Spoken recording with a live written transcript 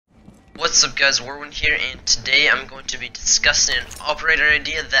What's up guys, Warwind here, and today I'm going to be discussing an operator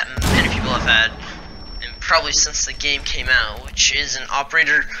idea that many people have had, and probably since the game came out, which is an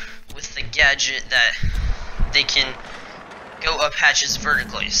operator with the gadget that they can go up hatches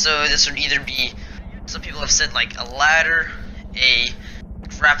vertically. So this would either be, some people have said, like a ladder, a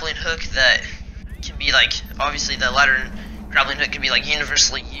grappling hook that can be like, obviously the ladder and grappling hook can be like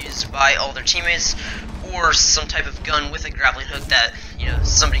universally used by all their teammates, or some type of gun with a grappling hook that, you know,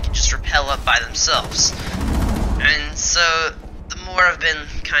 somebody can just rappel up by themselves. And so the more I've been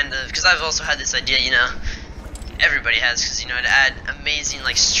kind of, because I've also had this idea, you know, everybody has, because, you know, to add amazing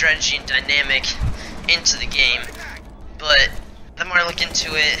like strategy and dynamic into the game. But the more I look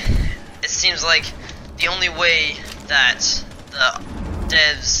into it, it seems like the only way that the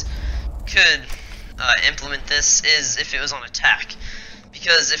devs could implement this is if it was on attack.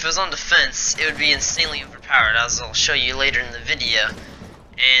 Because if it was on defense, it would be insanely overpowered, as I'll show you later in the video.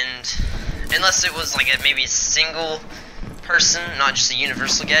 And unless it was like maybe a single person, not just a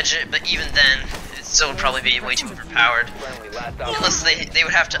universal gadget, but even then, it still would probably be way too overpowered. Unless they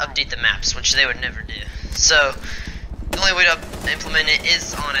would have to update the maps, which they would never do. So the only way to implement it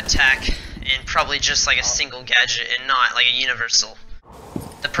is on attack, and probably just like a single gadget and not like a universal.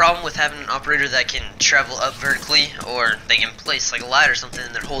 The problem with having an operator that can travel up vertically, or they can place like a ladder or something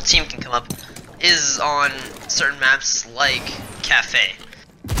and their whole team can come up, is on certain maps like Cafe.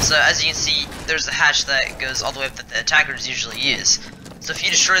 So as you can see, there's a hatch that goes all the way up that the attackers usually use. So if you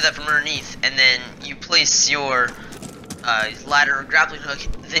destroy that from underneath and then you place your ladder or grappling hook,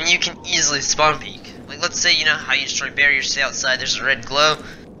 then you can easily spawn peek. Like let's say, you know how you destroy barriers, stay outside, there's a red glow.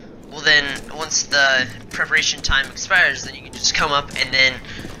 Well then, once the preparation time expires, then you can just come up and then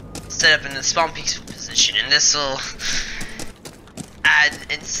set up in the spawn peak position, and this will add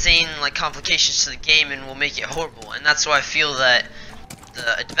insane like complications to the game and will make it horrible. And that's why I feel that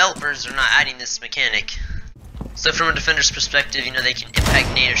the developers are not adding this mechanic. So from a defender's perspective, you know, they can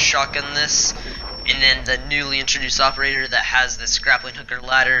impact native shotgun this, and then the newly introduced operator that has this grappling hook or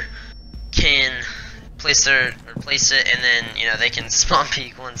ladder can place it, and then, you know, they can spawn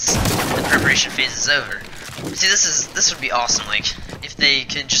peek once the preparation phase is over. See, this would be awesome, like if they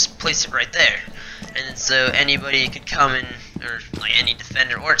could just place it right there, and then so anybody could come in, or like any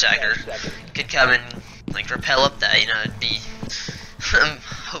defender or attacker could come and like rappel up that. You know, it'd be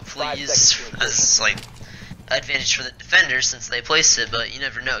hopefully used as like advantage for the defenders since they place it, but you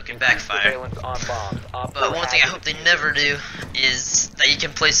never know, it can backfire. But one thing I hope they never do is that you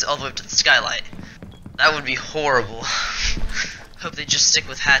can place it all the way up to the skylight. That would be horrible. Hope they just stick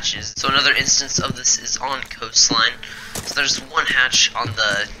with hatches. So another instance of this is on Coastline. So there's one hatch on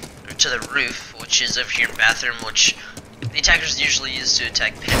to the roof, which is over here in bathroom, which the attackers usually use to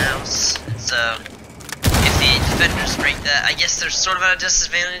attack penthouse. So if the defenders break that, I guess they're sort of at a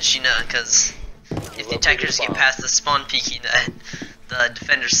disadvantage, you know, because if the attackers get past the spawn peeking that the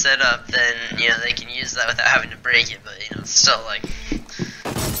defenders set up, then, you know, they can use that without having to break it. But, you know, it's still like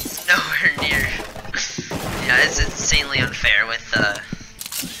nowhere near. Yeah, it's insanely unfair with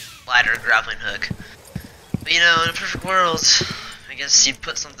ladder grappling hook. But, you know, in a perfect world, I guess you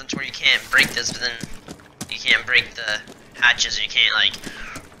put something to where you can't break this, but then you can't break the hatches, or you can't like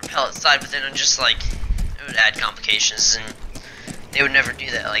repel outside. But then it just like it would add complications, and they would never do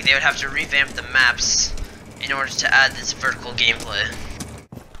that. Like they would have to revamp the maps in order to add this vertical gameplay.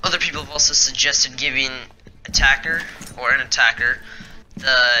 Other people have also suggested giving attacker or an attacker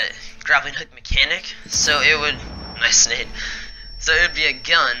the grappling hook mechanic, so it would so it would be a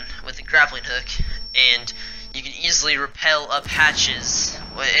gun with a grappling hook, and you can easily rappel up hatches,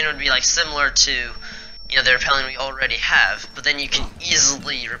 and it would be like similar to, you know, the rappelling we already have, but then you can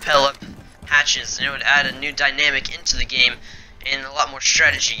easily rappel up hatches, and it would add a new dynamic into the game and a lot more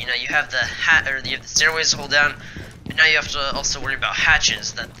strategy. You know, you have the you have the stairways to hold down, but now you have to also worry about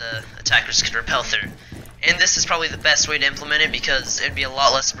hatches that the attackers could rappel through. And this is probably the best way to implement it because it would be a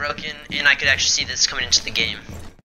lot less broken, and I could actually see this coming into the game.